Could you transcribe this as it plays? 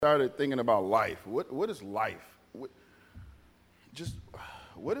Started thinking about life. What is life? Just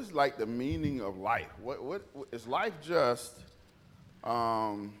what is like the meaning of life? What is life just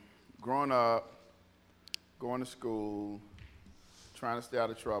growing up, going to school, trying to stay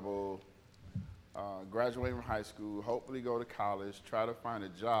out of trouble, graduating from high school, hopefully go to college, try to find a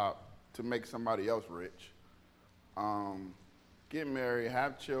job to make somebody else rich, get married,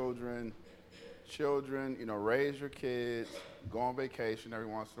 have children, raise your kids, go on vacation every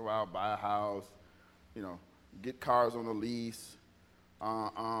once in a while, buy a house, get cars on a lease.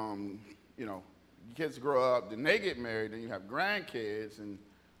 Kids grow up, then they get married, then you have grandkids, and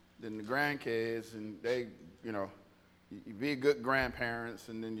then the grandkids, and they, you be good grandparents,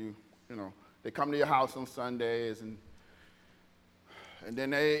 and then they come to your house on Sundays, and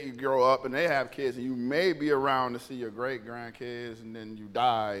then you grow up and they have kids, and you may be around to see your great grandkids, and then you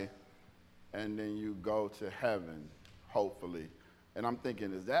die, and then you go to heaven, hopefully. And I'm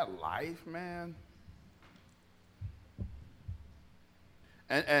thinking, is that life, man?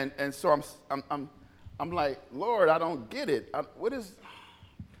 And so I'm like, Lord, I don't get it.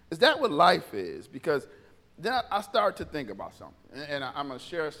 Is that what life is? Because then I start to think about something, and I'm gonna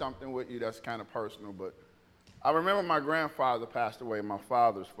share something with you that's kind of personal. But I remember my grandfather passed away, my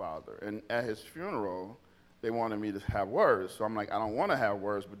father's father, and at his funeral, they wanted me to have words. So I'm like, I don't want to have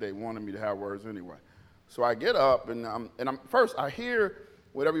words, but they wanted me to have words anyway. So I get up, and first I hear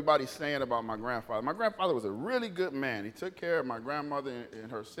what everybody's saying about my grandfather. My grandfather was a really good man. He took care of my grandmother in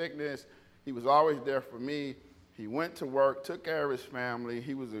her sickness. He was always there for me. He went to work, took care of his family.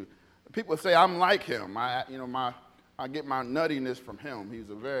 People say I'm like him. I get my nuttiness from him. He was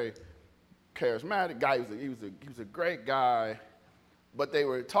a very charismatic guy. He was a great guy. But they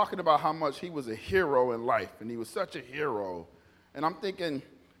were talking about how much he was a hero in life, and he was such a hero. And I'm thinking,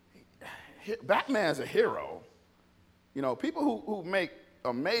 Batman's a hero. People who make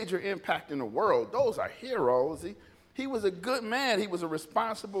a major impact in the world, those are heroes. He was a good man. He was a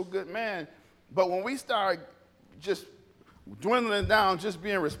responsible good man. But when we start just dwindling down, just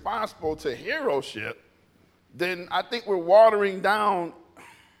being responsible to heroship, then I think we're watering down.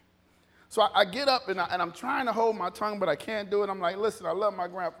 So I get up and I'm trying to hold my tongue, but I can't do it. I'm like, listen, I love my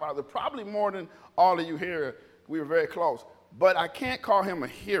grandfather, probably more than all of you here. We were very close. But I can't call him a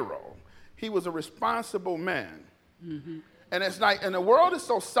hero. He was a responsible man. Mm-hmm. And it's like, and the world is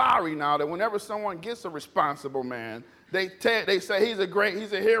so sorry now that whenever someone gets a responsible man, they say he's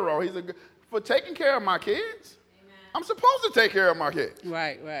a hero. For taking care of my kids. Amen. I'm supposed to take care of my kids.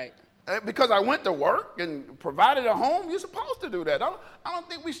 Right. Because I went to work and provided a home, you're supposed to do that. I don't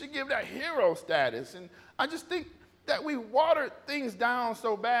think we should give that hero status. And I just think that we watered things down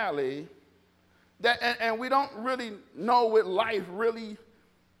so badly that, and we don't really know what life really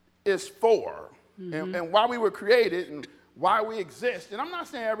is for, mm-hmm. and why we were created and why we exist. And I'm not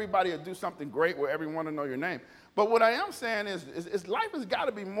saying everybody will do something great where everyone will know your name. But what I am saying is life has got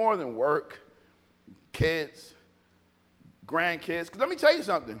to be more than work, kids, grandkids. Because let me tell you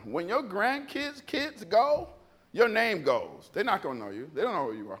something. When your kids go, your name goes. They're not going to know you. They don't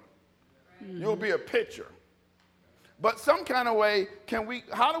know who you are. Mm-hmm. You'll be a picture. But some kind of way,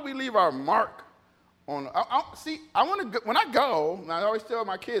 how do we leave our mark on? I want to, when I go, and I always tell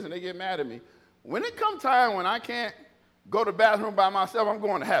my kids, and they get mad at me, when it comes time when I can't go to the bathroom by myself, I'm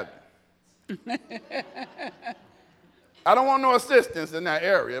going to heaven. I don't want no assistance in that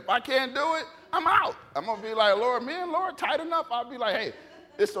area. If I can't do it, I'm out. I'm going to be like, Lord, tighten up. I'll be like, hey,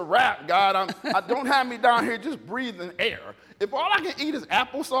 it's a wrap, God. I don't have me down here just breathing air. If all I can eat is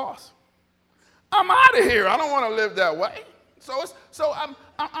applesauce, I'm out of here. I don't want to live that way. So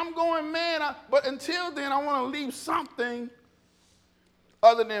I'm going, man. But until then, I want to leave something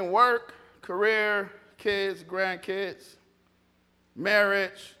other than work, career, kids, grandkids,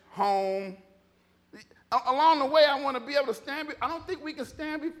 marriage, home. Along the way, I want to be able to stand. I don't think we can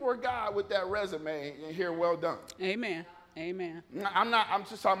stand before God with that resume and hear, well done. Amen. I'm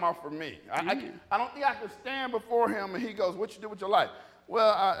just talking about for me. I don't think I can stand before him and he goes, what you do with your life?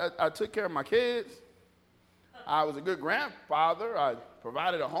 Well, I took care of my kids. I was a good grandfather. I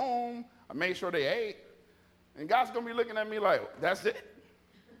provided a home. I made sure they ate. And God's going to be looking at me like, that's it?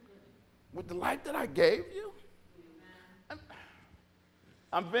 With the life that I gave you?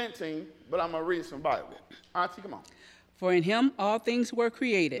 I'm venting, but I'm going to read some Bible. Auntie, come on. For in him all things were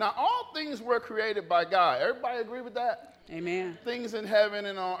created. Now, all things were created by God. Everybody agree with that? Amen. Things in heaven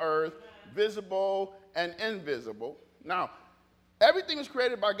and on earth, visible and invisible. Now, everything is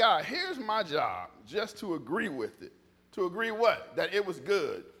created by God. Here's my job, just to agree with it. To agree what? That it was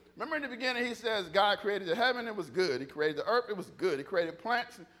good. Remember in the beginning, he says God created the heaven, it was good. He created the earth, it was good. He created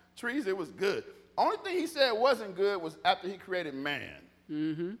plants and trees, it was good. Only thing he said wasn't good was after he created man.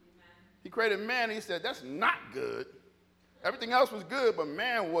 He created man, and he said, that's not good. Everything else was good, but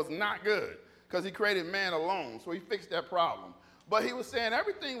man was not good because he created man alone. So he fixed that problem. But he was saying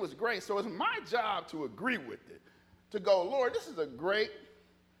everything was great, so it's my job to agree with it, to go, Lord, this is a great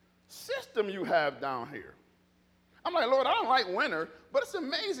system you have down here. I'm like, Lord, I don't like winter, but it's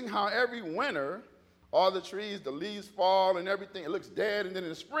amazing how every winter, all the trees, the leaves fall and everything, it looks dead, and then in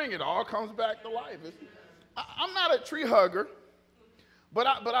the spring it all comes back to life. I'm not a tree hugger, but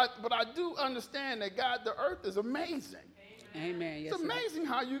I do understand that God, the earth is amazing. Amen. Yes, It's amazing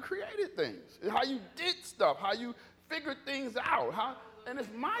how you created things, how you did stuff, how you figured things out. And it's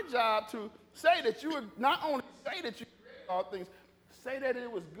my job to say that you would not only say that you created all things, say that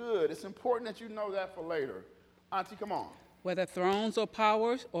it was good. It's important that you know that for later. Auntie, come on. Whether thrones or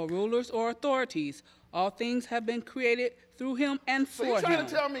powers or rulers or authorities, all things have been created through him and So for you're trying him.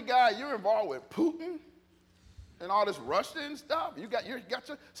 to tell me, God, you're involved with Putin and all this Russian stuff? You got your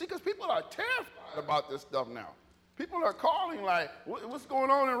see, because people are terrified about this stuff now. People are calling like, what's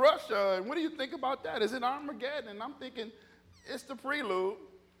going on in Russia? And what do you think about that? Is it Armageddon? And I'm thinking, it's the prelude.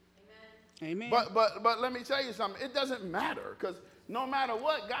 Amen. But let me tell you something. It doesn't matter, because no matter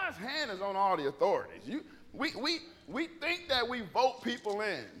what, God's hand is on all the authorities. We think that we vote people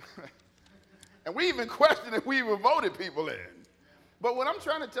in. And we even question if we even voted people in. But what I'm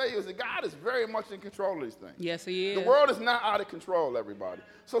trying to tell you is that God is very much in control of these things. Yes, he is. The world is not out of control, everybody.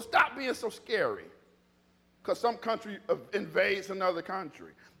 So stop being so scary because some country invades another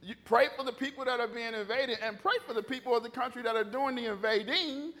country. You pray for the people that are being invaded, and pray for the people of the country that are doing the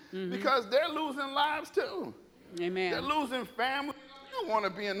invading, because they're losing lives too. Amen. They're losing family. You don't want to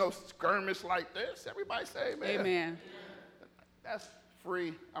be in no skirmish like this. Everybody say amen. Amen. That's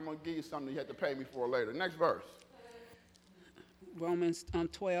free. I'm going to give you something you have to pay me for later. Next verse. Romans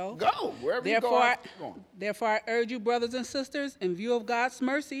 12. Go. Wherever Therefore, you go, I, keep going. therefore, I urge you, brothers and sisters, in view of God's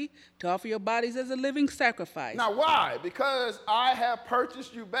mercy, to offer your bodies as a living sacrifice. Now, why? Because I have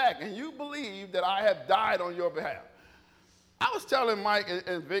purchased you back, and you believe that I have died on your behalf. I was telling Mike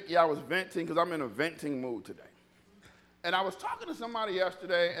and Vicky I was venting because I'm in a venting mood today. And I was talking to somebody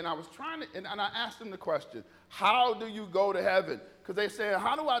yesterday, and I was trying to, and I asked them the question, how do you go to heaven? Because they said,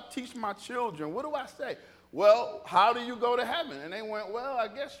 how do I teach my children? What do I say? Well, how do you go to heaven? And they went, well, I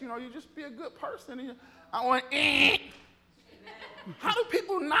guess, you just be a good person. And I went, How do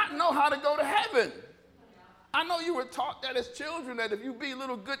people not know how to go to heaven? I know you were taught that as children, that if you be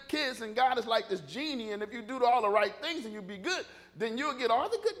little good kids and God is like this genie, and if you do all the right things and you be good, then you'll get all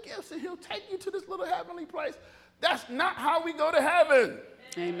the good gifts and he'll take you to this little heavenly place. That's not how we go to heaven.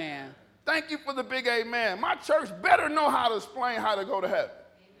 Amen. Thank you for the big amen. My church better know how to explain how to go to heaven.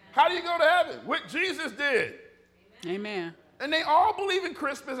 How do you go to heaven? What Jesus did. Amen. And they all believe in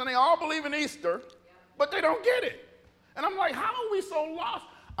Christmas and they all believe in Easter, but they don't get it. And I'm like, how are we so lost?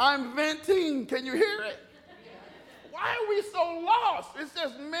 I'm venting. Can you hear it? Why are we so lost? It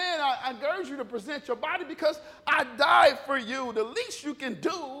says, man, I urge you to present your body because I died for you. The least you can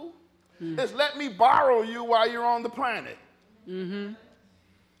do is let me borrow you while you're on the planet.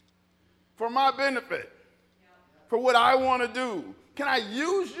 For my benefit. For what I want to do. Can I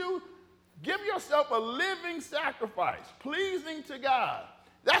use you? Give yourself a living sacrifice, pleasing to God.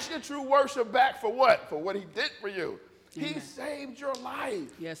 That's your true worship back for what? For what he did for you. He saved your life.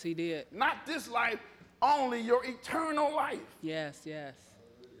 Yes, he did. Not this life, only your eternal life. Yes, yes.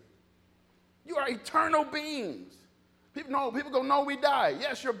 You are eternal beings. People go, no, we die.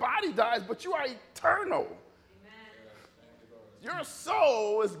 Yes, your body dies, but you are eternal. Your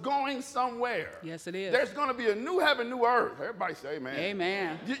soul is going somewhere. Yes, it is. There's going to be a new heaven, new earth. Everybody say amen.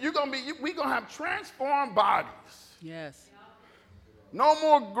 Amen. We're going to have transformed bodies. Yes. No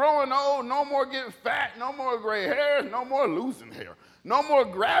more growing old, no more getting fat, no more gray hair, no more losing hair. No more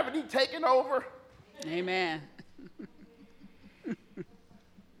gravity taking over. Amen.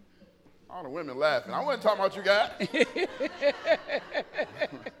 All the women laughing. I wasn't talking about you guys.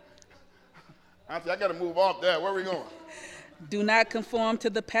 Auntie, I got to move off that. Where are we going? Do not conform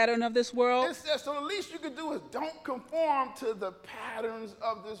to the pattern of this world. It says, so the least you can do is don't conform to the patterns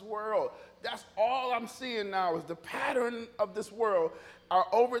of this world. That's all I'm seeing now is the pattern of this world are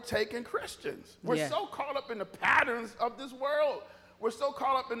overtaking Christians. We're so caught up in the patterns of this world. We're so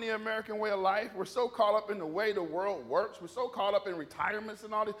caught up in the American way of life. We're so caught up in the way the world works. We're so caught up in retirements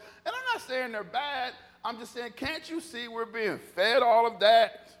and all this. And I'm not saying they're bad. I'm just saying, can't you see we're being fed all of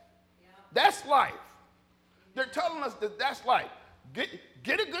that? Yeah. That's life. They're telling us that that's life.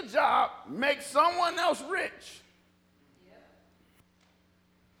 Get a good job, make someone else rich. Yeah.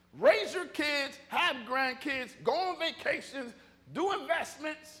 Raise your kids, have grandkids, go on vacations, do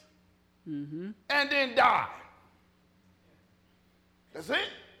investments, and then die. That's it.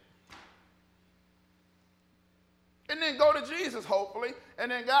 And then go to Jesus, hopefully. And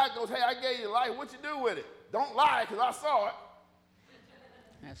then God goes, hey, I gave you life. What you do with it? Don't lie, because I saw it.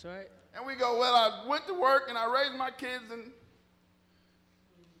 That's right. And we go, well, I went to work and I raised my kids. And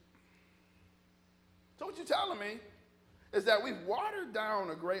so what you're telling me is that we've watered down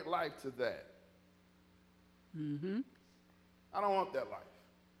a great life to that. Mm-hmm. I don't want that life.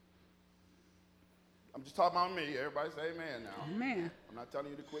 I'm just talking about me. Everybody say amen now. Amen. I'm not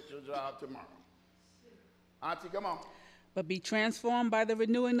telling you to quit your job tomorrow. Auntie, come on. But be transformed by the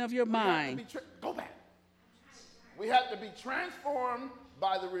renewing of your mind. Go back. We have to be transformed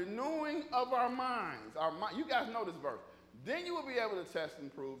by the renewing of our minds. You guys know this verse. Then you will be able to test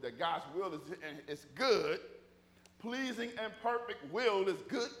and prove that God's will is good, pleasing, and perfect will is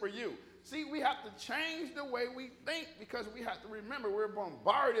good for you. See, we have to change the way we think because we have to remember we're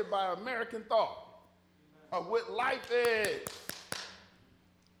bombarded by American thought of what life is.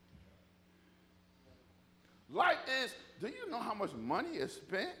 Life is, do you know how much money is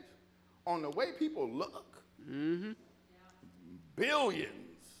spent on the way people look? Mm-hmm. Billions.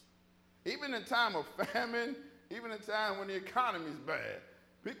 Even in time of famine, even in time when the economy's bad,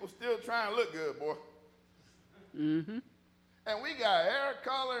 people still try and look good, boy. Mm-hmm. And we got hair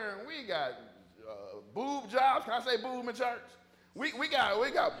color, and we got boob jobs. Can I say boob in church? We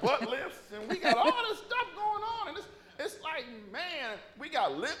got butt lifts, and we got all this stuff going on, and it's like, man, we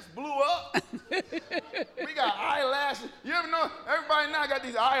got lips blew up. We got eyelashes. You ever know, everybody now got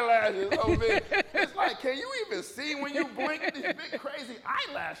these eyelashes over there. It's like, can you even see when you blink? These big crazy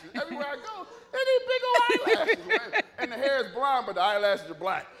eyelashes. Everywhere I go, they're these big old eyelashes, right? And the hair is blonde, but the eyelashes are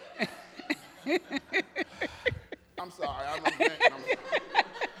black. I'm sorry, I'm sorry.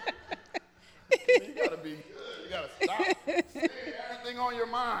 You gotta be good. You gotta stop. Everything on your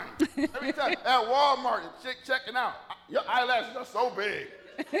mind. Every time at Walmart, the chick checking out, your eyelashes are so big.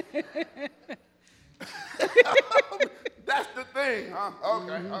 That's the thing, huh?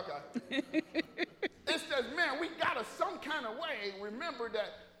 Okay. It says, man, we gotta some kind of way remember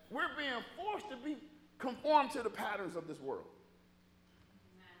that we're being forced to be conformed to the patterns of this world.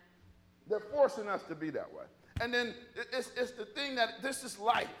 They're forcing us to be that way. And then it's the thing that this is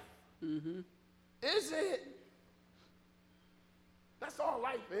life. Mm-hmm. Is it? That's all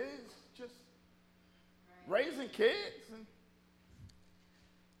life is. Just raising kids and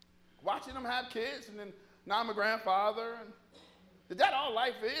watching them have kids. And then now I'm a grandfather. And is that all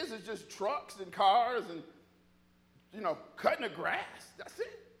life is? It's just trucks and cars and, cutting the grass. That's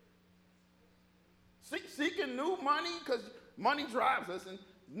it. Seeking new money because money drives us and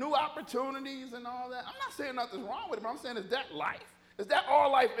new opportunities and all that. I'm not saying nothing's wrong with it, but I'm saying, is that life? Is that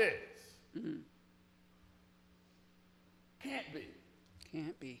all life is? Mm-hmm. Can't be.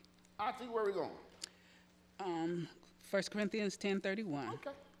 Can't be. Auntie, where are we going? 1 Corinthians 10:31.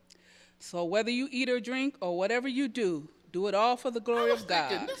 Okay. So whether you eat or drink or whatever you do it all for the glory of God.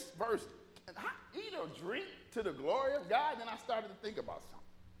 Thinking this verse, eat or drink to the glory of God, then I started to think about something.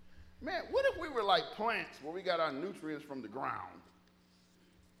 Man, what if we were like plants where we got our nutrients from the ground?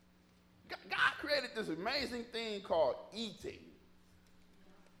 God created this amazing thing called eating.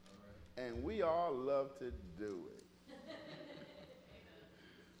 And we all love to do it.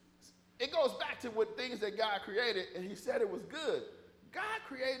 It goes back to what things that God created, and he said it was good. God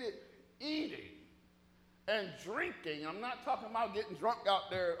created eating and drinking. I'm not talking about getting drunk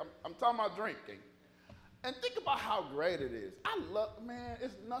out there. I'm talking about drinking. And think about how great it is.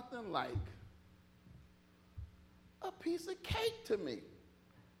 It's nothing like a piece of cake to me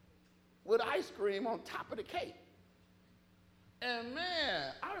with ice cream on top of the cake. And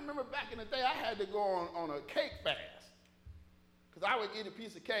man, I remember back in the day, I had to go on a cake fast. Because I would eat a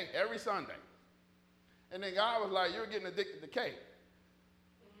piece of cake every Sunday. And then God was like, you're getting addicted to cake.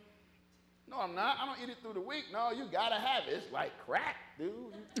 No, I'm not. I don't eat it through the week. No, you got to have it. It's like crack,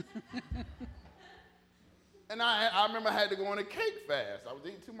 dude. And I remember I had to go on a cake fast. I was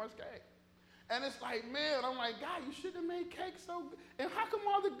eating too much cake. And it's like, man, I'm like, God, you should have made cake so good. And how come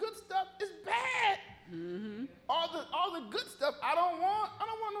all the good stuff is bad? Mm-hmm. All the good stuff I don't want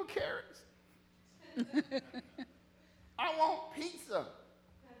no carrots. I want pizza.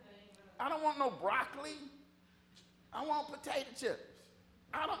 I don't want no broccoli. I want potato chips.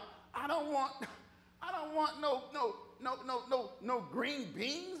 I don't want no green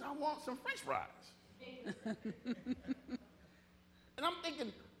beans. I want some French fries. And I'm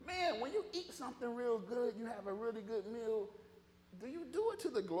thinking, man, when you eat something real good, you have a really good meal, do you do it to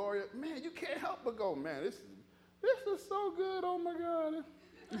the glory of, man, you can't help but go, man, this is so good, oh my God.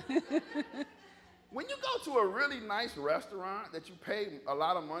 When you go to a really nice restaurant that you pay a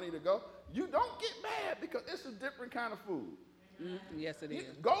lot of money to go, you don't get mad because it's a different kind of food. Yes, it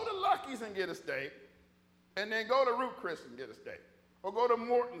is. Go to Lucky's and get a steak, and then go to Root Chris and get a steak. Or go to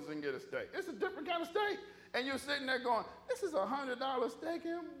Morton's and get a steak. It's a different kind of steak. And you're sitting there going, this is $100 steak,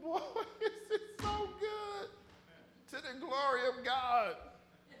 and boy, this is so good. To the glory of God.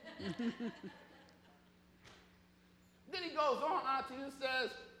 Then he goes on, Auntie, and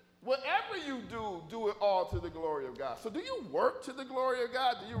says, whatever you do, do it all to the glory of God. So do you work to the glory of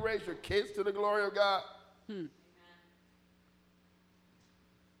God? Do you raise your kids to the glory of God? Do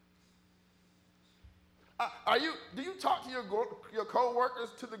you talk to your co-workers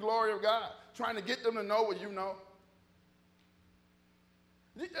to the glory of God, trying to get them to know what you know?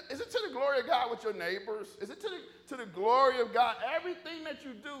 Is it to the glory of God with your neighbors? Is it to the glory of God? Everything that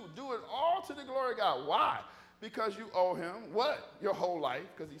you do it all to the glory of God. Why? Because you owe him what? Your whole life,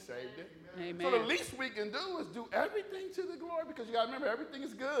 because he saved it. Amen. So the least we can do is do everything to the glory, because you got to remember, everything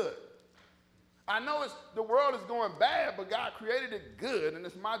is good. I know the world is going bad, but God created it good, and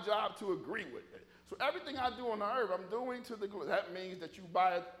it's my job to agree with it. So everything I do on the earth, I'm doing to the glory. That means that you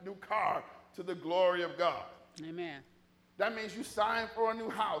buy a new car to the glory of God. Amen. That means you sign for a new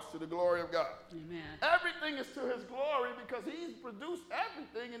house to the glory of God. Amen. Everything is to his glory because he's produced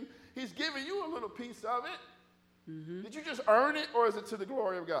everything and he's given you a little piece of it. Mm-hmm. Did you just earn it, or is it to the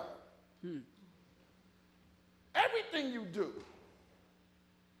glory of God? Everything you do,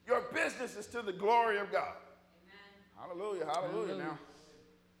 your business is to the glory of God. Amen. Hallelujah, hallelujah. Now,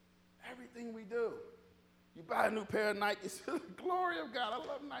 everything we do, you buy a new pair of Nikes to the glory of God. I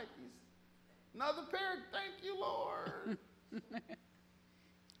love Nikes. Another pair, thank you, Lord.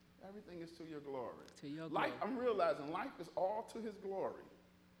 Everything is to your glory. To your glory. Life, I'm realizing life is all to his glory.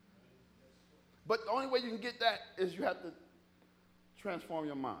 But the only way you can get that is you have to transform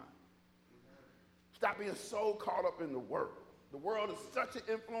your mind. Stop being so caught up in the world. The world is such an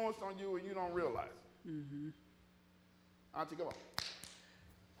influence on you and you don't realize it. Mm-hmm. Auntie, go on.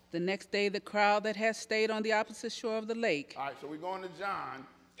 The next day, the crowd that had stayed on the opposite shore of the lake. All right, so we're going to John.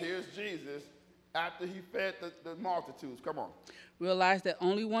 Here's Jesus after he fed the multitudes. Come on. Realized that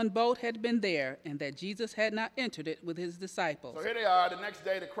only one boat had been there and that Jesus had not entered it with his disciples. So here they are. The next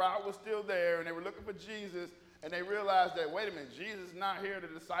day, the crowd was still there, and they were looking for Jesus, and they realized that, wait a minute, Jesus is not here. The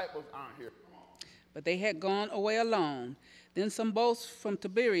disciples aren't here. Come on. But they had gone away alone. Then some boats from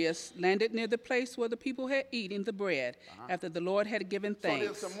Tiberias landed near the place where the people had eaten the bread after the Lord had given thanks. So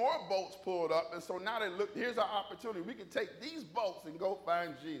there's some more boats pulled up, and so now they look, here's our opportunity. We can take these boats and go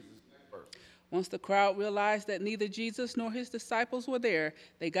find Jesus first. Once the crowd realized that neither Jesus nor his disciples were there,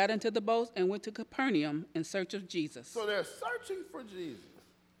 they got into the boats and went to Capernaum in search of Jesus. So they're searching for Jesus,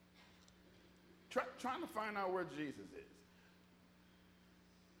 trying to find out where Jesus is,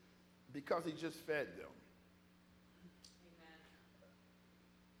 because he just fed them.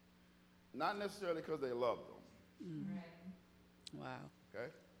 Not necessarily because they loved them. Wow.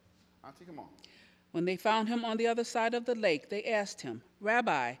 Okay? Auntie, come on. When they found him on the other side of the lake, they asked him,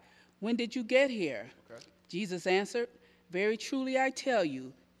 Rabbi, when did you get here? Okay. Jesus answered, very truly I tell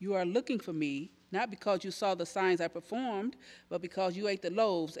you, you are looking for me, not because you saw the signs I performed, but because you ate the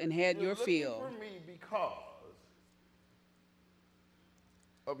loaves and had your fill. You're looking for me because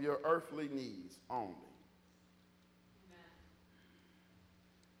of your earthly needs only.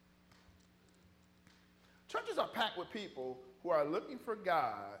 Churches are packed with people who are looking for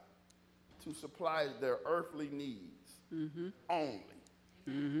God to supply their earthly needs only.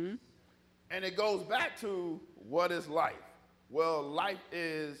 Mm-hmm. And it goes back to, what is life? Well, life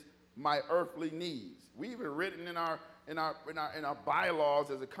is my earthly needs. We even written in our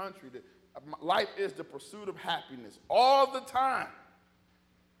bylaws as a country that life is the pursuit of happiness all the time.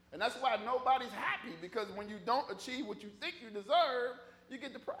 And that's why nobody's happy, because when you don't achieve what you think you deserve, you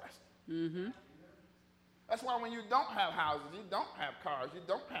get depressed. Mm-hmm. That's why when you don't have houses, you don't have cars, you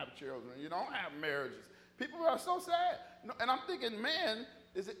don't have children, you don't have marriages, people are so sad. And I'm thinking, man,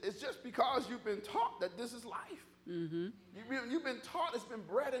 it's just because you've been taught that this is life. Mm-hmm. You've been taught, it's been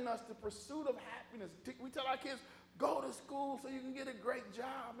bred in us, the pursuit of happiness. We tell our kids, go to school so you can get a great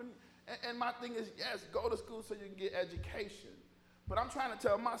job. And my thing is, yes, go to school so you can get education. But I'm trying to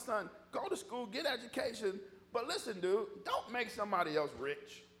tell my son, go to school, get education, but listen, dude, don't make somebody else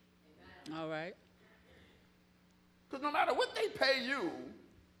rich. All right. Because no matter what they pay you,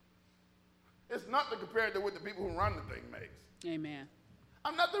 it's nothing compared to what the people who run the thing makes. Amen.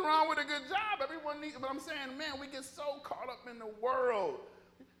 I'm nothing wrong with a good job. Everyone needs, but I'm saying, man, we get so caught up in the world.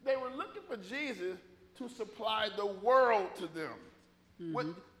 They were looking for Jesus to supply the world to them. Mm-hmm. With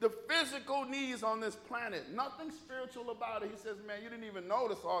the physical needs on this planet. Nothing spiritual about it. He says, man, you didn't even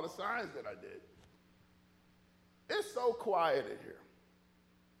notice all the signs that I did. It's so quiet in here.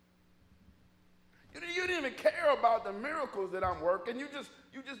 You didn't even care about the miracles that I'm working. You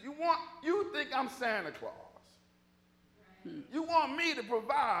think I'm Santa Claus. You want me to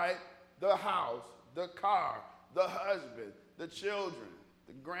provide the house, the car, the husband, the children,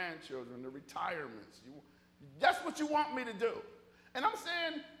 the grandchildren, the retirements. That's what you want me to do. And I'm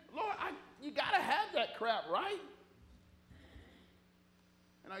saying, Lord, you got to have that crap, right?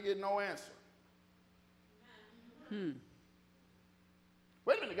 And I get no answer.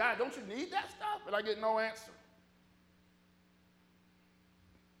 Wait a minute, God, don't you need that stuff? And I get no answer.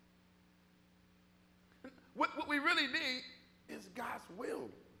 What we really need is God's will.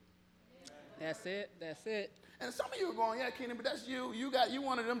 That's it. That's it. And some of you are going, yeah, Keenan, but that's you. You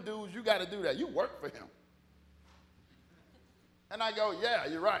one of them dudes, you got to do that. You work for him. And I go, yeah,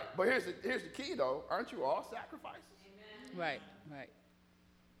 you're right. But here's the key, though. Aren't you all sacrifices? Amen. Right.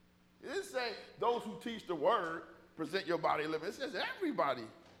 It didn't say those who teach the word present your body living. It says everybody.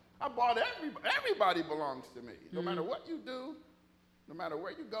 Everybody belongs to me. No matter what you do, no matter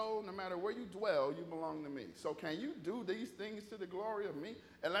where you go, no matter where you dwell, you belong to me. So can you do these things to the glory of me?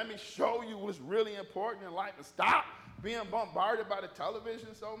 And let me show you what's really important in life and stop being bombarded by the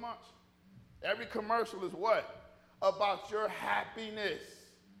television so much. Every commercial is what? About your happiness.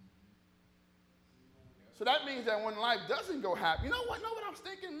 So that means that when life doesn't go happy, you know what I was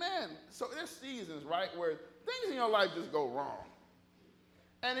thinking? Man, so there's seasons, right, where things in your life just go wrong.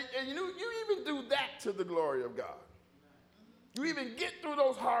 And you even do that to the glory of God. You even get through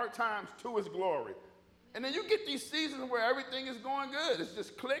those hard times to his glory. And then you get these seasons where everything is going good. It's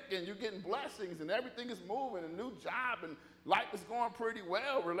just clicking. You're getting blessings and everything is moving. A new job and life is going pretty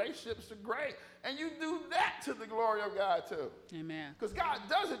well. Relationships are great. And you do that to the glory of God too. Amen. Because God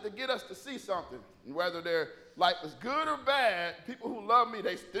does it to get us to see something. And whether their life is good or bad, people who love me,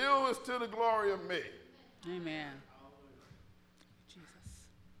 they still is to the glory of me. Amen.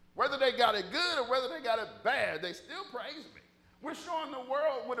 Whether they got it good or whether they got it bad, they still praise me. We're showing the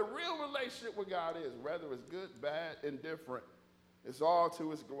world what a real relationship with God is. Whether it's good, bad, indifferent, it's all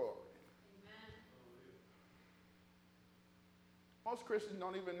to his glory. Amen. Most Christians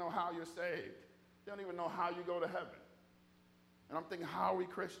don't even know how you're saved. They don't even know how you go to heaven. And I'm thinking, how are we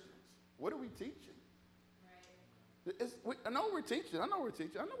Christians? What are we teaching? Right. I know we're teaching.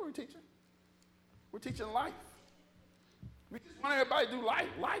 We're teaching life. We just want everybody to do life.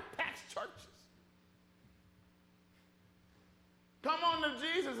 Life packs churches. Come on to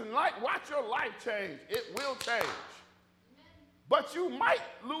Jesus and watch your life change. It will change. But you might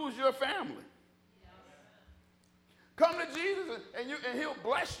lose your family. Come to Jesus and he'll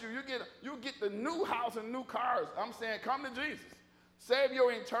bless you. You get the new house and new cars. I'm saying come to Jesus. Save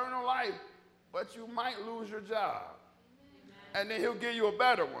your eternal life, but you might lose your job. And then he'll give you a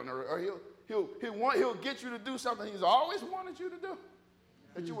better one, or he'll get you to do something he's always wanted you to do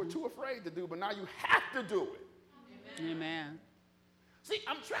that you were too afraid to do, but now you have to do it. Amen. See,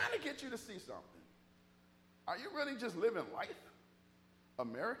 I'm trying to get you to see something. Are you really just living life?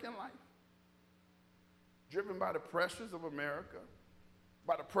 American life? Driven by the pressures of America?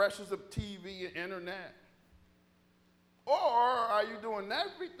 By the pressures of TV and internet? Or are you doing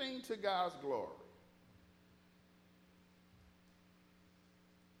everything to God's glory?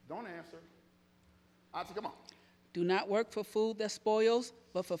 Don't answer. Auntie, come on. Do not work for food that spoils,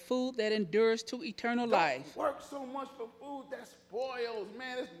 but for food that endures to eternal life. Don't work so much for food that spoils.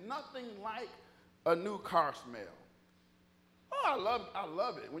 Man, it's nothing like a new car smell. Oh, I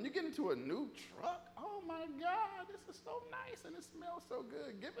love it. When you get into a new truck, oh my God, this is so nice and it smells so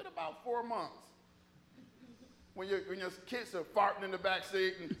good. Give it about 4 months. When your kids are farting in the back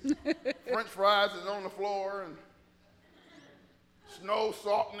seat and French fries is on the floor and snow,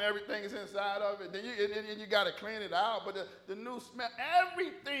 salt, and everything is inside of it. Then you got to clean it out. But the new smell,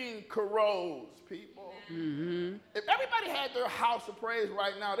 everything corrodes, people. Mm-hmm. If everybody had their house appraised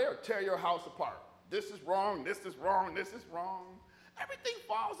right now, they would tear your house apart. This is wrong, this is wrong, this is wrong. Everything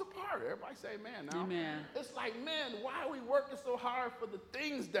falls apart. Everybody say amen now. Amen. It's like, man, why are we working so hard for the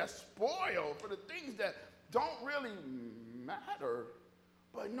things that spoil, for the things that don't really matter?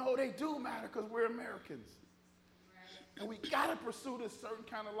 But no, they do matter because we're Americans. And we got to pursue this certain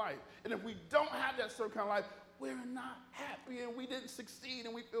kind of life. And if we don't have that certain kind of life, we're not happy and we didn't succeed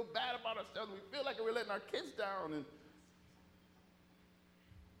and we feel bad about ourselves. And we feel like we're letting our kids down. And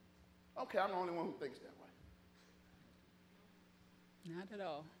okay, I'm the only one who thinks that way. Not at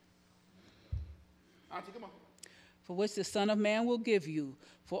all. Auntie, come on. For which the Son of Man will give you.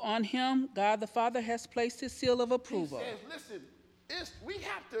 For on him God the Father has placed his seal of approval. He says, listen,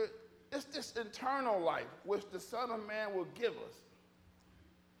 it's this internal life which the Son of Man will give us.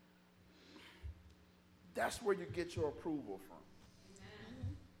 That's where you get your approval from.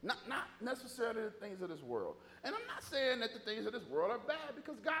 Amen. Not necessarily the things of this world. And I'm not saying that the things of this world are bad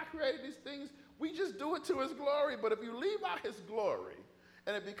because God created these things. We just do it to his glory. But if you leave out his glory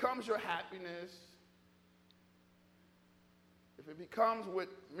and it becomes your happiness, if it becomes what,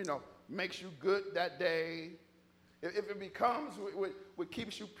 makes you good that day, if it becomes what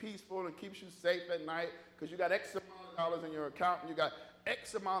keeps you peaceful and keeps you safe at night because you got X amount of dollars in your account and you got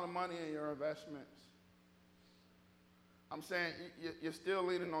X amount of money in your investments, I'm saying you're still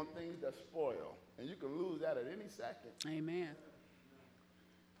leaning on things that spoil, and you can lose that at any second. Amen.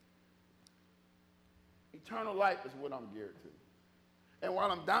 Eternal life is what I'm geared to. And while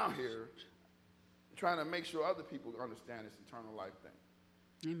I'm down here, trying to make sure other people understand this eternal life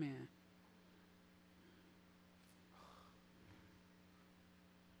thing. Amen.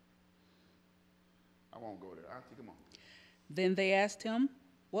 I won't go there. Auntie, come on. Then they asked him,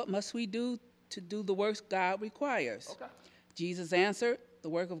 "What must we do to do the works God requires?" Okay. Jesus answered, "The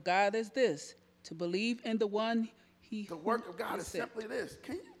work of God is this, to believe in the one The work of God is sent." simply this.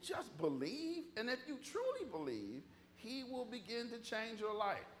 Can you just believe? And if you truly believe, he will begin to change your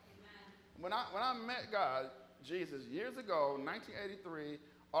life. When I met God, Jesus, years ago, 1983,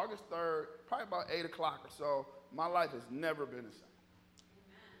 August 3rd, probably about 8 o'clock or so, my life has never been the same.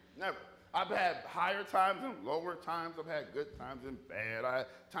 Never. I've had higher times and lower times. I've had good times and bad. I had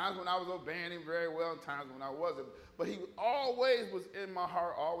times when I was obeying him very well and times when I wasn't. But he always was in my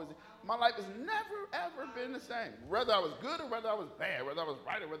heart, always. My life has never, ever been the same. Whether I was good or whether I was bad, whether I was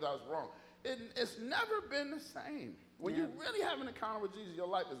right or whether I was wrong. It's never been the same. When you really have an encounter with Jesus, your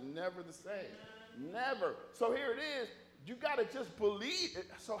life is never the same. Never. So here it is. You got to just believe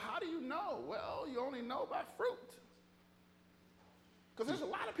it. So how do you know? Well, you only know by fruit. Because there's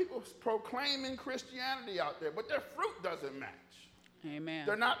a lot of people proclaiming Christianity out there, but their fruit doesn't match. Amen.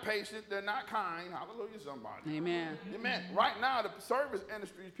 They're not patient. They're not kind. Hallelujah, somebody. Amen. Amen. Right now, the service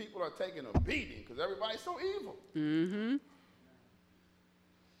industry, people are taking a beating because everybody's so evil. Mm-hmm.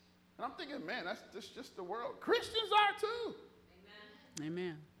 And I'm thinking, man, that's just the world. Christians are too.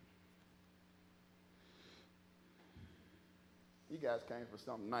 Amen. You guys came for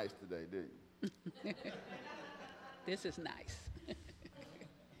something nice today, didn't you? This is nice.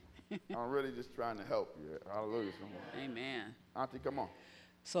 I'm really just trying to help you. Hallelujah, somebody. Amen. Auntie, come on.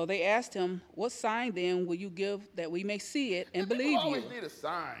 So they asked him, "What sign then will you give that we may see it and People believe always you?" need a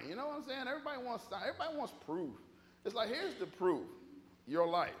sign. You know what I'm saying? Everybody wants sign. Everybody wants proof. It's like, here's the proof. Your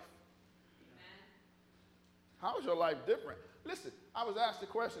life. How is your life different? Listen, I was asked a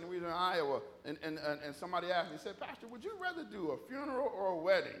question. We were in Iowa, and somebody asked me, said, "Pastor, would you rather do a funeral or a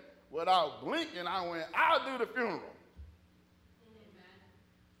wedding?" Without blinking, I went, "I'll do the funeral."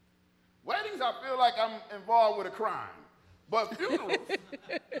 Weddings, I feel like I'm involved with a crime. But funerals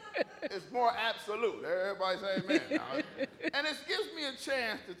is more absolute. Everybody say amen now. And it gives me a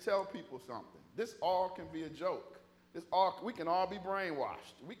chance to tell people something. This all can be a joke. We can all be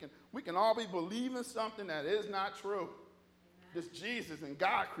brainwashed. We can all be believing something that is not true. This Jesus and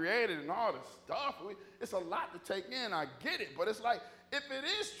God created and all this stuff. It's a lot to take in. I get it. But it's like, if it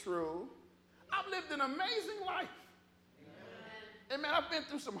is true, I've lived an amazing life. And man, I've been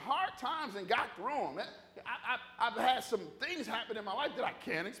through some hard times and got through them. I've had some things happen in my life that I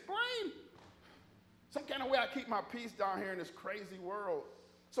can't explain. Some kind of way I keep my peace down here in this crazy world.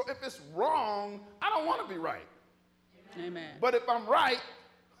 So if it's wrong, I don't want to be right. Amen. But if I'm right,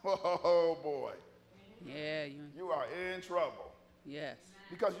 oh boy, Yeah. you are in trouble. Yes.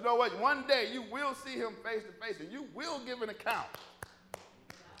 Because you know what? One day you will see him face to face and you will give an account.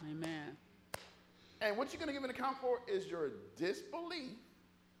 Amen. And what you're going to give an account for is your disbelief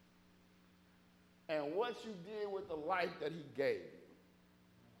and what you did with the life that he gave you.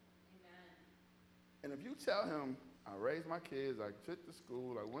 Amen. And if you tell him, I raised my kids, I took to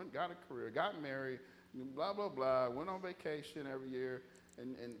school, I went, got a career, got married, blah, blah, blah, went on vacation every year,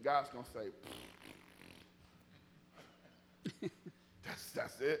 and God's going to say,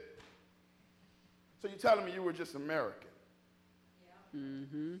 that's it. So you're telling me you were just American. Yeah.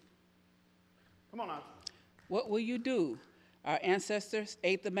 Mm-hmm. Come on, Auntie. What will you do? Our ancestors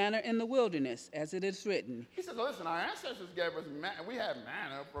ate the manna in the wilderness, as it is written. He says, listen, our ancestors gave us manna. We had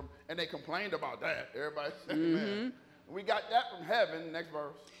manna, and they complained about that. Everybody said, man. We got that from heaven. Next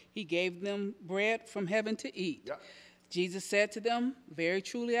verse. He gave them bread from heaven to eat. Yep. Jesus said to them, "Very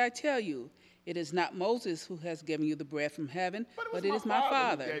truly I tell you, it is not Moses who has given you the bread from heaven, but it is my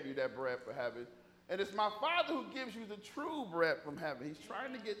Father who gave you that bread from heaven. And it's my Father who gives you the true bread from heaven. He's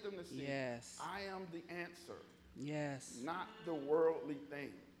trying to get them to see, Yes. I am the answer, Yes. not the worldly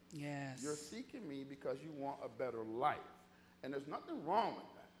thing. Yes. You're seeking me because you want a better life. And there's nothing wrong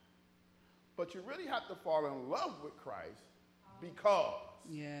with that. But you really have to fall in love with Christ because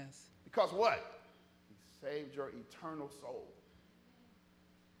Yes. Because what? He saved your eternal soul.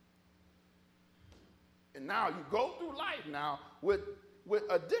 And now you go through life now with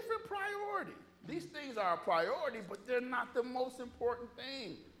a different priority. These things are a priority, but they're not the most important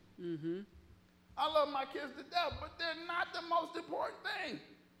thing. Mm-hmm. I love my kids to death, but they're not the most important thing.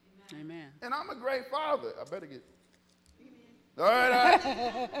 Amen. And I'm a great father. I better get... All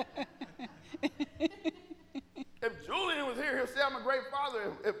right. If Julian was here, he'll say I'm a great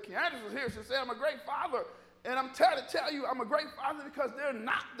father. If Candace was here, she'll say I'm a great father. And I'm trying to tell you I'm a great father because they're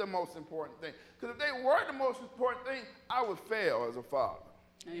not the most important thing. Because if they were the most important thing, I would fail as a father.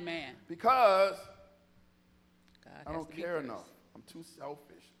 Amen. Because God I has don't to be care first. enough. I'm too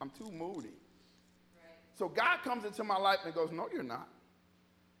selfish. I'm too moody. Right. So God comes into my life and goes, no, you're not.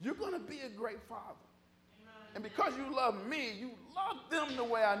 You're going to be a great father. And because you love me, you love them the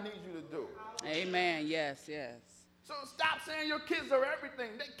way I need you to do. Amen. Yes, yes. So stop saying your kids are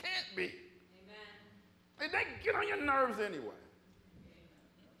everything. They can't be. And they get on your nerves anyway.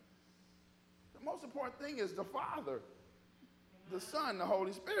 The most important thing is the Father, the Son, the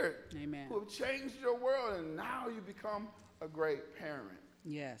Holy Spirit. Amen. Who have changed your world, and now you become a great parent.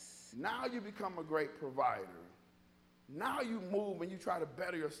 Yes. Now you become a great provider. Now you move and you try to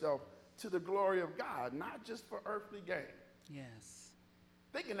better yourself to the glory of God, not just for earthly gain. Yes.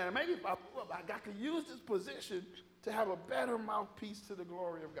 Thinking that maybe if I could use this position to have a better mouthpiece to the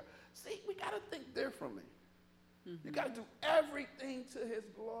glory of God. See, we got to think differently. Mm-hmm. You got to do everything to his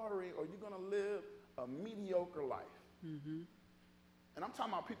glory or you're going to live a mediocre life. Mm-hmm. And I'm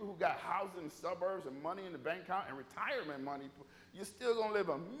talking about people who got houses in the suburbs and money in the bank account and retirement money. You're still going to live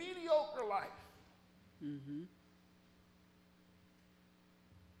a mediocre life. Mm-hmm.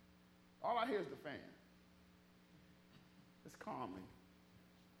 All I hear is the fan. It's calming.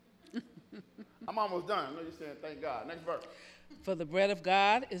 I'm almost done. I know you're saying thank God. Next verse. For the bread of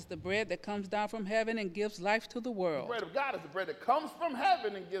God is the bread that comes down from heaven and gives life to the world. The bread of God is the bread that comes from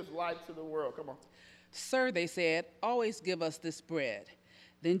heaven and gives life to the world. Come on. Sir, they said, always give us this bread.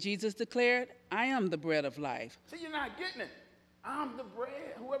 Then Jesus declared, I am the bread of life. See, you're not getting it. I'm the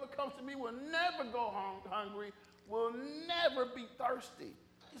bread. Whoever comes to me will never go hungry, will never be thirsty.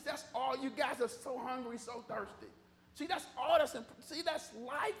 That's all. You guys are so hungry, so thirsty. See, that's all that's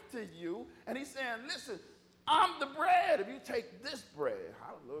life to you. And he's saying, listen, I'm the bread. If you take this bread,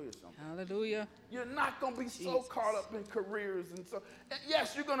 hallelujah, something. Hallelujah. You're not going to be so caught up in careers and so. And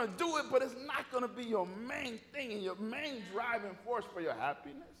yes, you're going to do it, but it's not going to be your main thing and your main driving force for your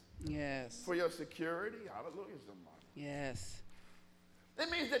happiness. Yes. For your security. Hallelujah, somebody. Yes. It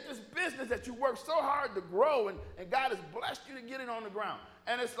means that this business that you work so hard to grow and God has blessed you to get it on the ground.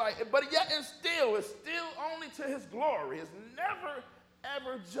 And it's like, but yet it's still only to his glory. It's never,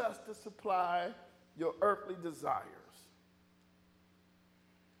 ever just to supply your earthly desires.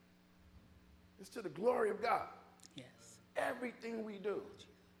 It's to the glory of God. Yes. Everything we do.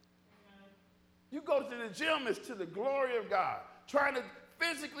 You go to the gym, it's to the glory of God. Trying to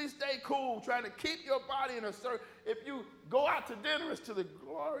physically stay cool, trying to keep your body in a certain. If you go out to dinner, it's to the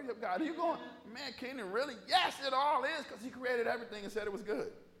glory of God. You going, man, Kenan, really? Yes, it all is, because he created everything and said it was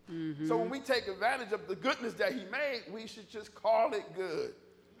good. Mm-hmm. So when we take advantage of the goodness that he made, we should just call it good.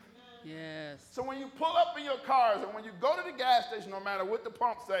 Yes. So when you pull up in your cars and when you go to the gas station, no matter what the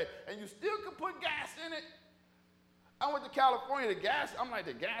pump say, and you still can put gas in it. I went to California, the gas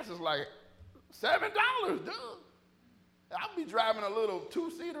is like $7, dude. I'll be driving a little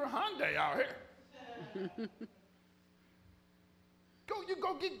two-seater Hyundai out here. You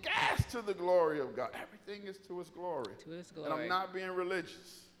go get gas to the glory of God. Everything is to his glory. To his glory. And I'm not being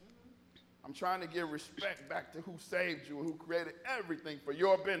religious. I'm trying to give respect back to who saved you and who created everything for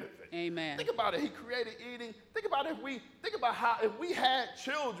your benefit. Amen. Think about it. He created eating. Think about how if we had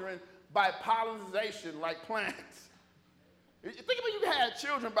children by pollination like plants. Think about you had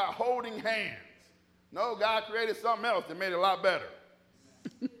children by holding hands. No, God created something else that made it a lot better.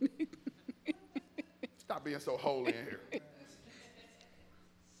 Stop being so holy in here.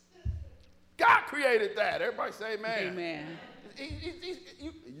 God created that. Everybody say amen. Amen.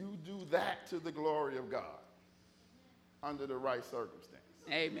 You do that to the glory of God under the right circumstance.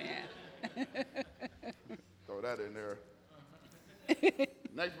 Amen. Throw that in there.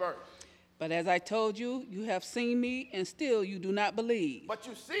 Next verse. But as I told you, you have seen me, and still you do not believe. But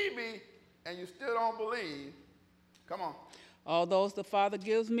you see me, and you still don't believe. Come on. All those the Father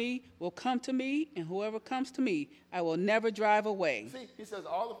gives me will come to me, and whoever comes to me, I will never drive away. See, he says,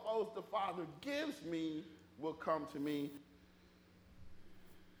 all the foes the Father gives me will come to me.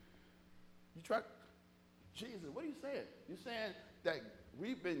 You try, Jesus, what are you saying? You're saying that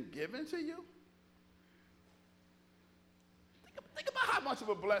we've been given to you? Think about how much of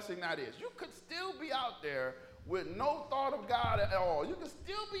a blessing that is. You could still be out there with no thought of God at all. You could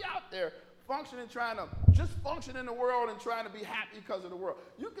still be out there functioning, trying to just function in the world and trying to be happy because of the world.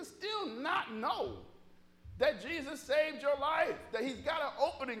 You can still not know that Jesus saved your life, that he's got an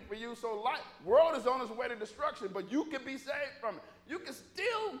opening for you, so world is on its way to destruction, but you can be saved from it. You can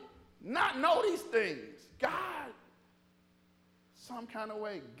still not know these things. God, some kind of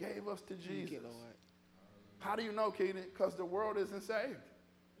way, gave us to Jesus. Thank you, Lord. How do you know, Keenan? Because the world isn't saved.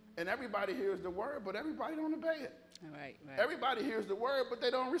 And everybody hears the word, but everybody don't obey it. All right, right. Everybody hears the word, but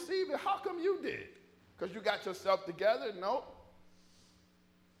they don't receive it. How come you did? Because you got yourself together? Nope.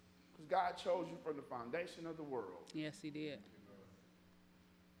 Because God chose you from the foundation of the world. Yes, he did.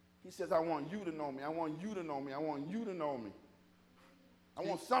 He says, I want you to know me. I want you to know me. I want you to know me. I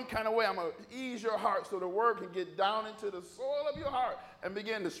want some kind of way I'm going to ease your heart so the word can get down into the soil of your heart and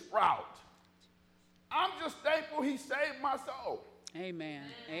begin to sprout. I'm just thankful he saved my soul. Amen.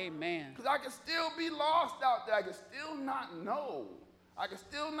 Amen. Because I can still be lost out there. I can still not know. I can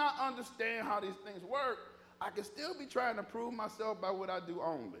still not understand how these things work. I can still be trying to prove myself by what I do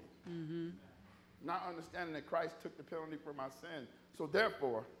only. Mm-hmm. Not understanding that Christ took the penalty for my sin. So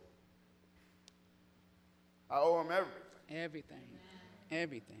therefore, I owe him everything. Everything.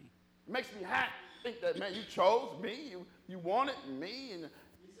 Everything. It makes me happy to think that, man, you chose me. You wanted me. And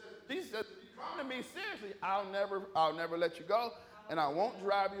he said, if you come to me seriously, I'll never let you go. And I won't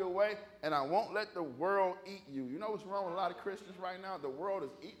drive you away, and I won't let the world eat you. You know what's wrong with a lot of Christians right now? The world is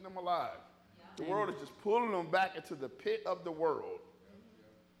eating them alive. The world is just pulling them back into the pit of the world.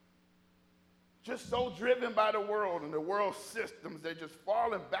 Just so driven by the world and the world systems, they're just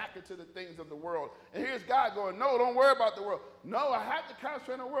falling back into the things of the world. And here's God going, no, don't worry about the world. No, I have to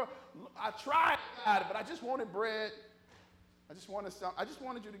concentrate on the world. I tried, God, but I just wanted bread. I just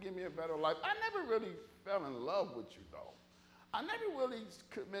wanted you to give me a better life. I never really fell in love with you, though. I never really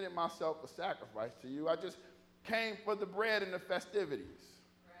committed myself to sacrifice to you. I just came for the bread and the festivities.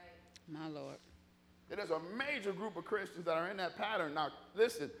 Right. My Lord. And there's a major group of Christians that are in that pattern. Now,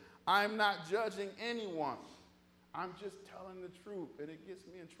 listen, I'm not judging anyone. I'm just telling the truth, and it gets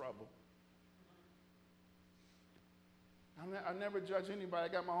me in trouble. I never judge anybody. I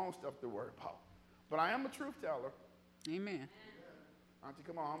got my own stuff to worry about. But I am a truth teller. Amen. Auntie,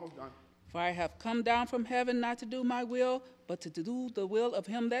 come on, almost done. For I have come down from heaven not to do my will, but to do the will of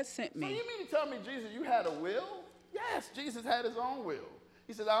him that sent me. So you mean to tell me, Jesus, you had a will? Yes, Jesus had his own will.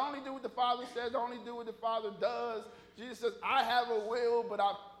 He says, I only do what the Father says, I only do what the Father does. Jesus says, I have a will, but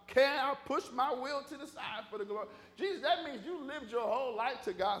I push my will to the side for the glory. Jesus, that means you lived your whole life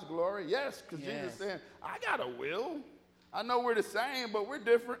to God's glory. Yes, because Jesus is saying, I got a will. I know we're the same, but we're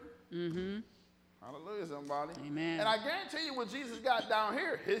different. Mm-hmm. Hallelujah, somebody. Amen. And I guarantee you when Jesus got down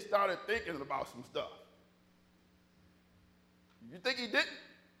here, he started thinking about some stuff. You think he didn't?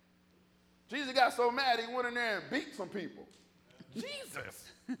 Jesus got so mad he went in there and beat some people. Jesus.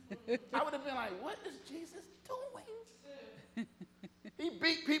 I would have been like, what is Jesus doing? He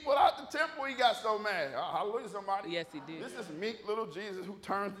beat people out the temple. He got so mad. Hallelujah, somebody. Yes, he did. This is meek little Jesus who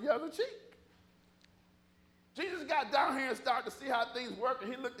turns the other cheek. Jesus got down here and started to see how things work,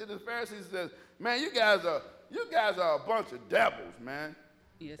 and he looked at the Pharisees and says, man, you guys are a bunch of devils, man.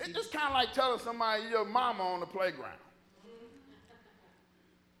 Yes, it's just kind of like telling somebody your mama on the playground.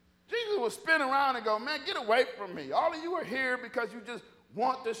 Jesus would spin around and go, man, get away from me. All of you are here because you just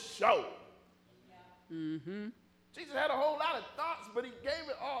want the show. Yeah. Mm-hmm. Jesus had a whole lot of thoughts, but he gave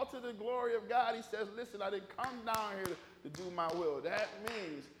it all to the glory of God. He says, listen, I didn't come down here to do my will. That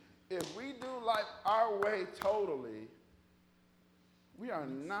means if we do life our way totally, we are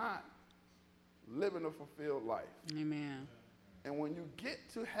not living a fulfilled life. Amen. And when you get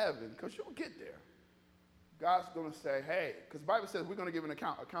to heaven, because you'll get there, God's going to say, hey, because the Bible says we're going to give an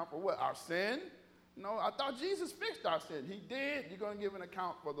account. Account for what? Our sin? No, I thought Jesus fixed our sin. He did. You're going to give an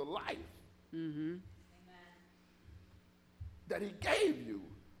account for the life that he gave you.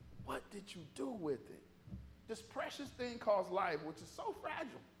 What did you do with it? This precious thing called life, which is so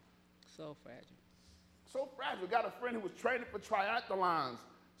fragile. So fragile. So fragile. Got a friend who was training for triathlons,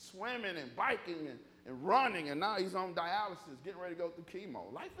 swimming and biking and running, and now he's on dialysis, getting ready to go through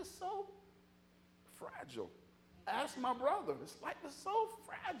chemo. Life is so fragile. Ask my brother. Life is so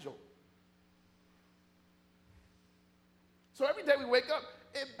fragile. So every day we wake up,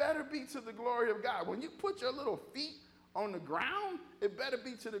 it better be to the glory of God. When you put your little feet on the ground, it better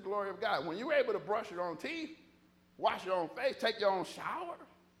be to the glory of God. When you're able to brush your own teeth, wash your own face, take your own shower,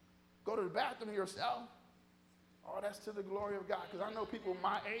 go to the bathroom yourself, oh, that's to the glory of God. Because I know people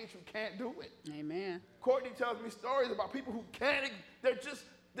my age who can't do it. Amen. Courtney tells me stories about people who can't,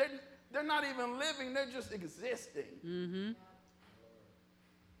 they're not even living, they're just existing. Mm-hmm.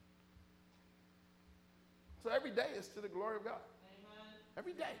 So every day is to the glory of God.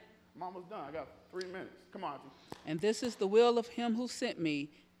 Every day. I'm almost done. I got 3 minutes. Come on, Auntie. And this is the will of him who sent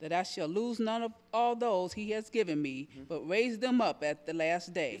me, that I shall lose none of all those he has given me, but raise them up at the last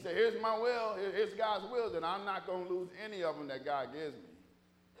He day. said, here's my will, here's God's will, that I'm not going to lose any of them that God gives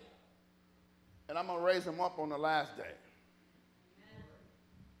me. And I'm going to raise them up on the last day.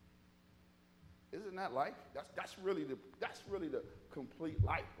 Isn't that life? That's really the complete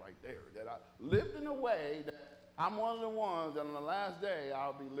life right there. That I lived in a way that I'm one of the ones that on the last day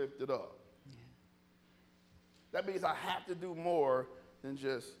I'll be lifted up. Yeah. That means I have to do more than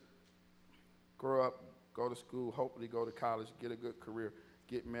just grow up, go to school, hopefully go to college, get a good career,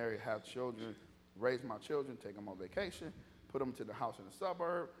 get married, have children, raise my children, take them on vacation, put them to the house in the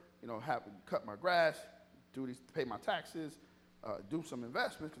suburb, cut my grass, pay my taxes, do some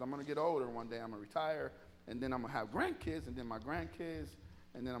investments because I'm going to get older. One day I'm going to retire, and then I'm going to have grandkids, and then my grandkids,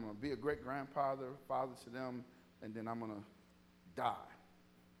 and then I'm going to be a great-grandfather, father to them, and then I'm going to die.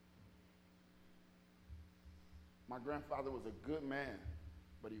 My grandfather was a good man,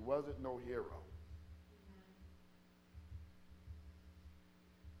 but he wasn't no hero.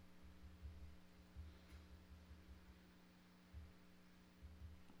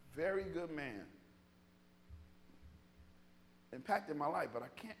 Very good man. Impacted my life, but I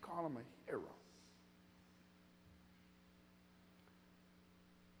can't call him a hero.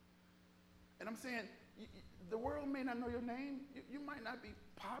 And I'm saying, the world may not know your name. You might not be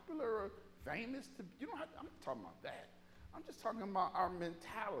popular or famous. I'm not talking about that. I'm just talking about our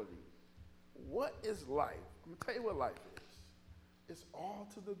mentality. What is life? I'm going to tell you what life is. It's all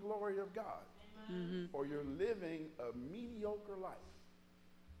to the glory of God. Mm-hmm. Or you're living a mediocre life.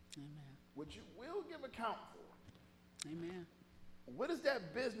 Amen. Which you will give account for. Amen. What is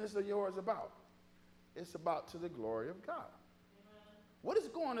that business of yours about? It's about to the glory of God. Amen. What is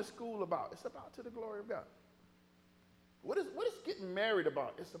going to school about? It's about to the glory of God. What is getting married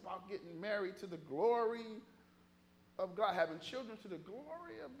about? It's about getting married to the glory of God, having children to the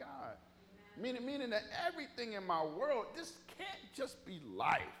glory of God. Meaning that everything in my world, this can't just be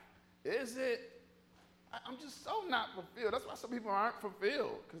life, is it? I'm just so not fulfilled. That's why some people aren't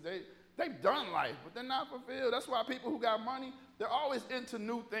fulfilled, because they've done life, but they're not fulfilled. That's why people who got money, they're always into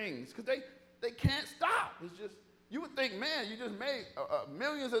new things, because they can't stop. It's just, you would think, man, you just made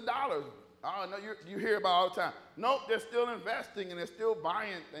millions of dollars. Oh, no, you hear about all the time. Nope, they're still investing, and they're still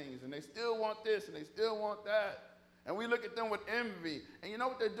buying things, and they still want this, and they still want that. And we look at them with envy. And you know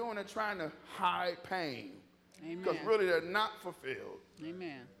what they're doing? They're trying to hide pain. Amen. Because really they're not fulfilled.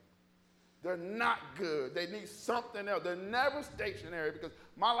 Amen. They're not good. They need something else. They're never stationary because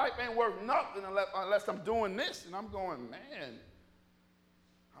my life ain't worth nothing unless I'm doing this. And I'm going, man,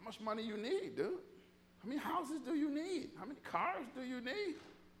 how much money you need, dude? How many houses do you need? How many cars do you need?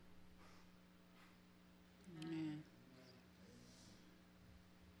 Amen.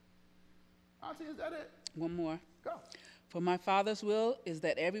 Auntie, is that it? One more. Go. For my Father's will is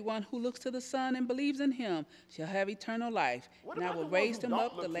that everyone who looks to the Son and believes in him shall have eternal life, and I will raise them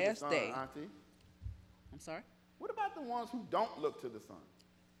up the last day. Auntie? I'm sorry? What about the ones who don't look to the Son?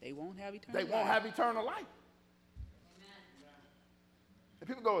 They won't have eternal They life. won't have eternal life. Amen. And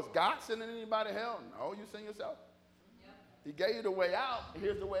people go, is God sending anybody to hell? No, you send yourself. Yep. He gave you the way out.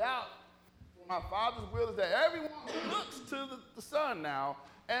 Here's the way out. My Father's will is that everyone who looks to the Son now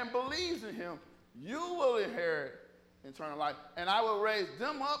and believes in him, you will inherit eternal life, and I will raise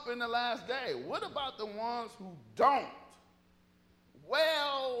them up in the last day. What about the ones who don't?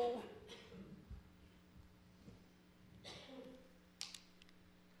 Well,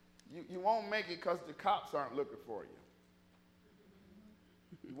 you won't make it because the cops aren't looking for you.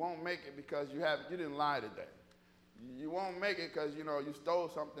 You won't make it because you didn't lie today. You won't make it because you stole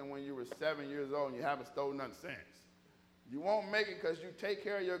something when you were 7 years old and you haven't stolen nothing since. You won't make it because you take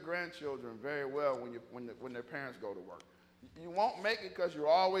care of your grandchildren very well when their parents go to work. You won't make it because you're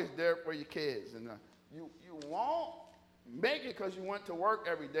always there for your kids. And you won't make it because you went to work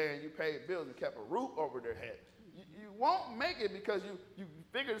every day and you paid bills and kept a roof over their head. You won't make it because you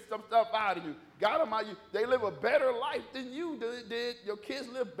figured some stuff out and you got them out. They live a better life than you did. Your kids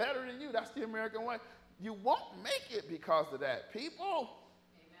live better than you. That's the American way. You won't make it because of that. People,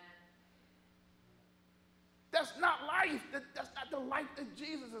 that's not life. That's not the life that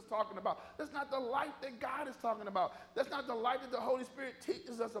Jesus is talking about. That's not the life that God is talking about. That's not the life that the Holy Spirit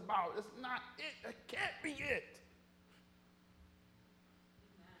teaches us about. It's not it. It can't be it.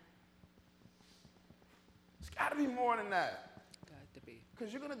 It's got to be more than that. Got to be.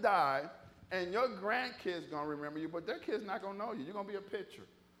 Because you're going to die, and your grandkids going to remember you, but their kids not going to know you. You're going to be a picture.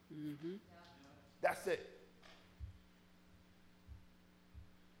 Mm-hmm. That's it.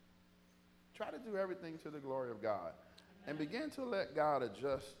 Try to do everything to the glory of God. And begin to let God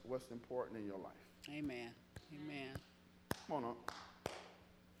adjust what's important in your life. Amen. Amen. Come on up.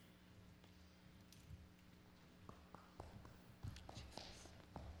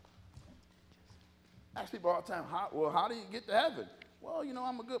 Ask people all the time, how do you get to heaven? Well,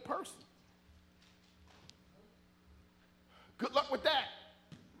 I'm a good person. Good luck with that.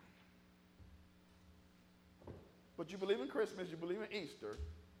 But you believe in Christmas, you believe in Easter,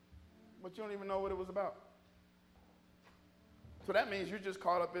 but you don't even know what it was about. So that means you're just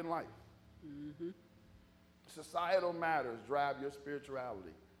caught up in life. Mm-hmm. Societal matters drive your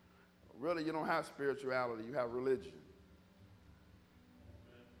spirituality. Really, you don't have spirituality, you have religion.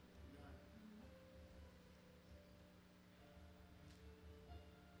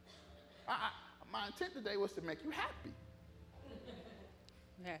 My intent today was to make you happy.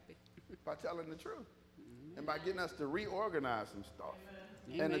 Happy. By telling the truth. Mm-hmm. And by getting us to reorganize some stuff.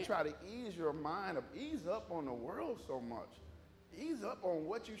 Amen. And to try to ease your mind up, ease up on the world so much. Ease up on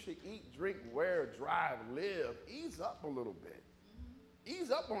what you should eat, drink, wear, drive, live. Ease up a little bit.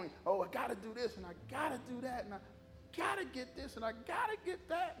 Ease up on, I got to do this, and I got to do that, and I got to get this, and I got to get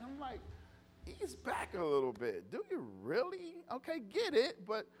that. And I'm like, ease back a little bit. Do you really? Okay, get it,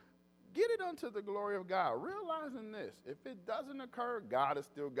 but get it unto the glory of God. Realizing this, if it doesn't occur, God is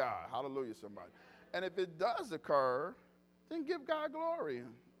still God. Hallelujah, somebody. And if it does occur, then give God glory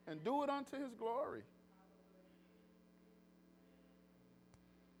and do it unto his glory.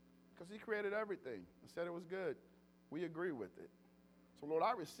 Because he created everything and said it was good. We agree with it. So, Lord,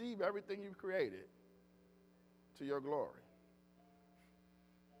 I receive everything you've created to your glory.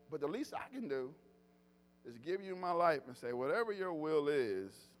 But the least I can do is give you my life and say, whatever your will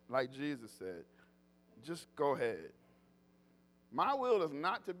is, like Jesus said, just go ahead. My will is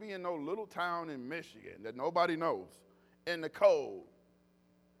not to be in no little town in Michigan that nobody knows, in the cold.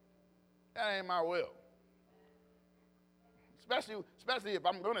 That ain't my will. Especially if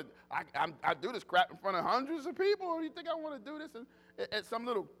I'm gonna, I do this crap in front of hundreds of people. Or you think I want to do this at some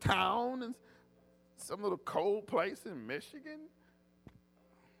little town and some little cold place in Michigan?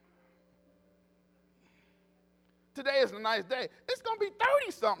 Today is a nice day. It's gonna be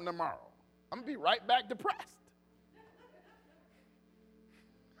 30-something tomorrow. I'm gonna be right back depressed.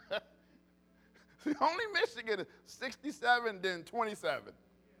 Only Michigan is 67, then 27.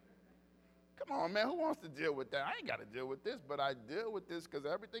 Come on, man, who wants to deal with that? I ain't got to deal with this, but I deal with this because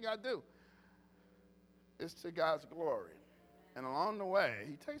everything I do is to God's glory. And along the way,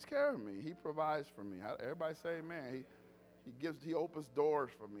 he takes care of me. He provides for me. Everybody say amen. He opens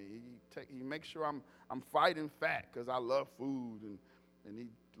doors for me. He makes sure I'm fighting fat because I love food, and he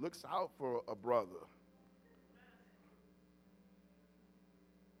looks out for a brother.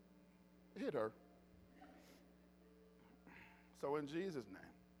 Hit her. So in Jesus' name,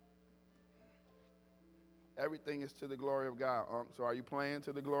 everything is to the glory of God. So are you playing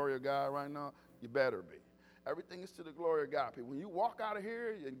to the glory of God right now? You better be. Everything is to the glory of God. When you walk out of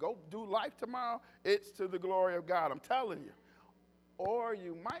here and go do life tomorrow, it's to the glory of God. I'm telling you. Or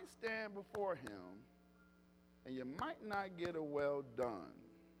you might stand before him and you might not get a well done.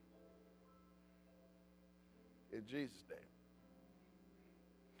 In Jesus' name.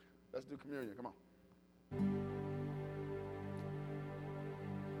 Let's do communion. Come on.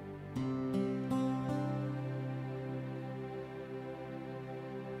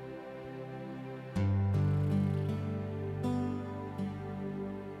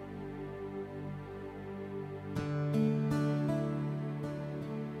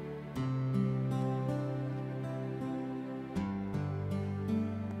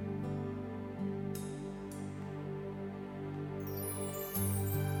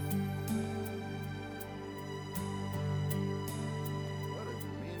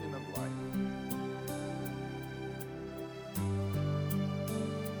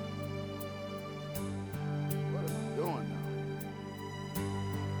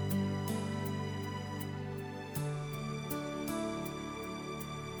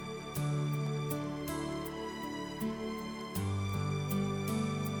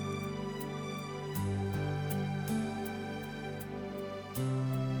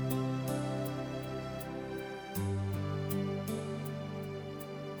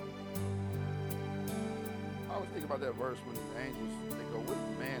 About that verse when the angels, they go, what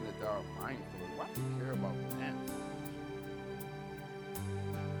is man that thou art mindful of? Why do you care about man?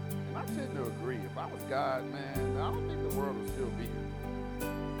 And I tend to agree. If I was God, man, I don't think the world would still be here.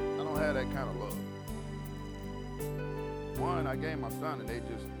 I don't have that kind of love. One, I gave my son and they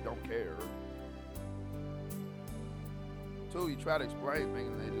just don't care. Two, you try to explain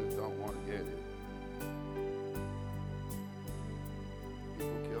things and they just don't want to get it.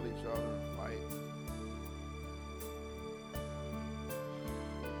 People kill each other and fight right?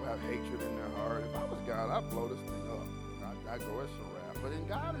 People have hatred in their heart. If I was God, I'd blow this thing up. I'd go, it's a wrap. But in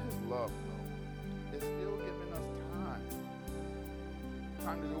God and his love, though, it's still giving us time.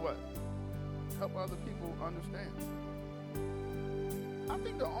 Time to do what? Help other people understand. I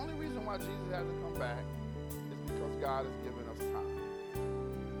think the only reason why Jesus had to come back is because God has given us time.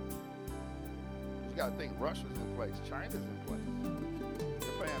 You got to think Russia's in place, China's in place.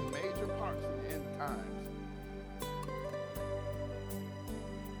 They're playing major parts in the end times.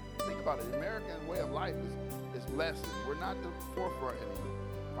 Think about it. The American way of life is lessened. We're not the forefront anymore.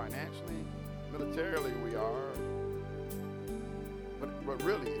 Financially, militarily, we are. But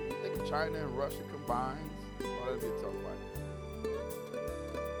really, if you think of China and Russia combined, oh, that'd be a tough fight.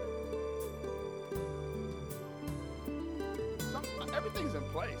 Everything's in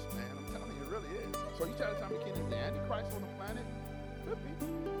place, man. I'm telling you, it really is. So you try to tell me King is the Antichrist on the planet? Could be.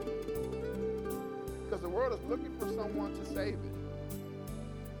 Because the world is looking for someone to save it.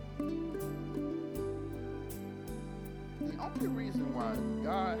 The only reason why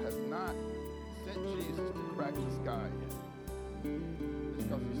God has not sent Jesus to crack the sky yet is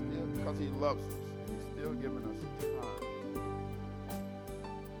because he loves us. He's still giving us time.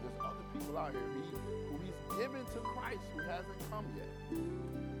 There's other people out here who he's given to Christ who hasn't come yet.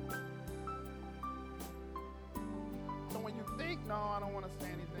 So when you think, no, I don't want to say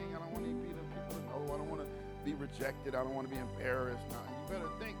anything, I don't want people to know, I don't want to be rejected, I don't want to be embarrassed. No, you better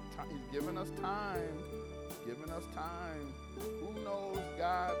think, he's giving us time. Giving us time. Who knows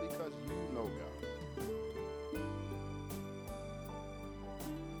God because you know God?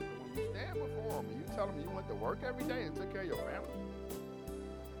 So when you stand before him and you tell him you went to work every day and took care of your family,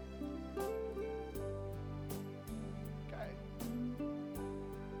 okay.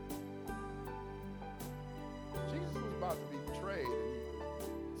 Jesus was about to be betrayed and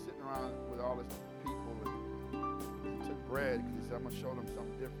he's sitting around with all his people and he took bread because he said, I'm going to show them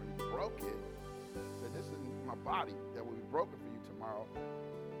something different. He broke it. Said, this is my body that will be broken for you tomorrow.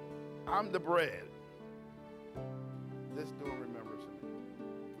 I'm the bread. This do in remembrance of me.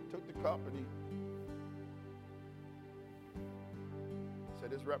 He took the cup and he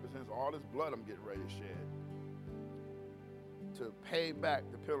said, this represents all this blood I'm getting ready to shed to pay back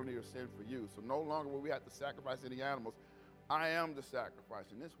the penalty of sin for you. So no longer will we have to sacrifice any animals. I am the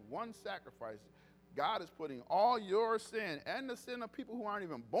sacrifice. And this one sacrifice, God is putting all your sin and the sin of people who aren't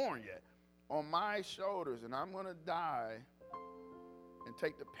even born yet on my shoulders, and I'm going to die and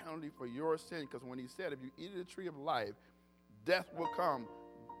take the penalty for your sin. Because when he said, if you eat of the tree of life, death will come.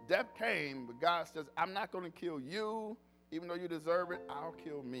 Death came, but God says, I'm not going to kill you. Even though you deserve it, I'll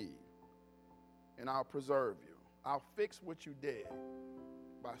kill me, and I'll preserve you. I'll fix what you did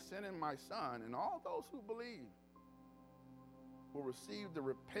by sending my son, and all those who believe will receive the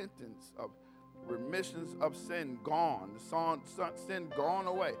repentance of remissions of sin gone, the sin gone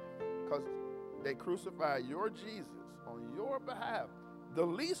away, because they crucified your Jesus on your behalf. The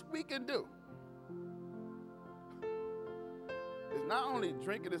least we can do is not only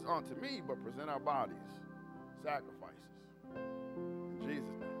drinking this unto me, but present our bodies, sacrifices. In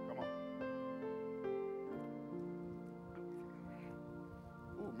Jesus' name, come on.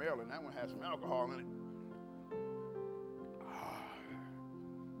 Ooh, Maryland, that one has some alcohol in it.